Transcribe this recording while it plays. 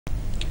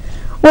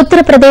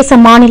உத்தரப்பிரதேச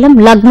மாநிலம்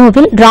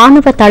லக்னோவில்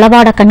ராணுவ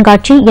தளவாட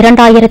கண்காட்சி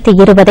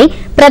 2020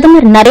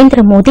 பிரதமர்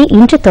நரேந்திர மோடி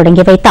இன்று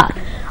தொடங்கி வைத்தார்.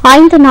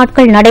 5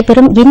 நாட்கள்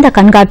நடைபெறும் இந்த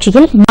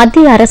கண்காட்சியில்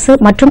மத்திய அரசு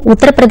மற்றும்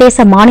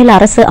உத்தரப்பிரதேச மாநில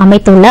அரசு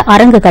அமைத்துள்ள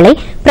அரங்குகளை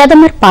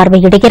பிரதமர்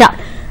பார்வையிடுகிறார்.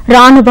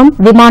 ராணுவம்,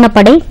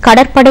 விமானப்படை,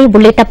 கடற்படை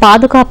உள்ளிட்ட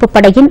பாதுகாப்பு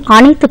படையின்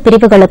அனைத்து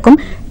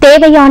பிரிவுகளுக்கும்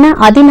தேவையான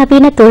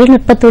அதிநவீன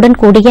தொழில்நுட்பத்துடன்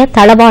கூடிய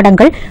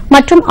தளவாடங்கள்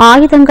மற்றும்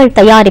ஆயுதங்கள்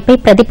தயாரிப்பை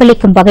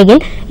பிரதிபலிக்கும்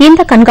வகையில்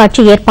இந்த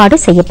கண்காட்சி ஏற்பாடு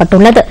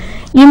செய்யப்பட்டுள்ளது.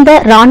 இந்த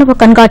ராணுவ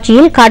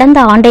கண்காட்சியில் கடந்த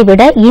ஆண்டை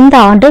விட இந்த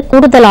ஆண்டு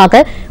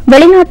கூடுதலாக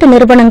வெளிநாட்டு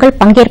நிறுவனங்கள்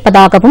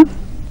பங்கேற்பதாகவும்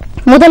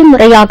முதல்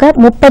முறையாக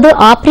 30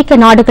 ஆப்பிரிக்க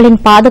நாடுகளின்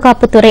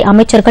பாதுகாப்புத்துறை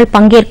அமைச்சர்கள்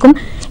பங்கேற்கும்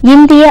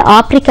இந்திய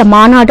ஆப்பிரிக்க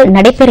மாநாடு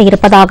நடைபெற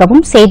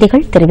இருப்பதாகவும்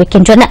செய்திகள்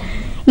தெரிவிக்கின்றன.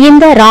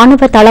 இந்த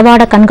ராணுவ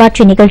தளவாட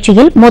கண்காட்சி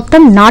நிகழ்ச்சியில்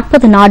மொத்தம்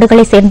 40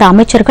 நாடுகளைச் சேர்ந்த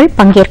அமைச்சர்கள்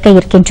பங்கேற்க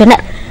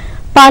இருக்கின்றனர்.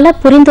 பல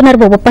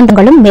புரிந்துணர்வு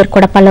ஒப்பந்தங்களும்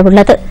மேற்கொள்ளப்பட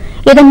உள்ளது.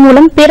 இதன்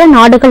மூலம் பிற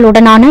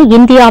நாடுகளுடனான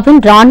இந்தியாவின்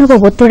ராணுவ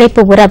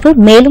ஒத்துழைப்பு உறவு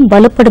மேலும்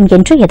வலுப்படும்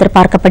என்று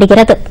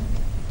எதிர்பார்க்கப்படுகிறது.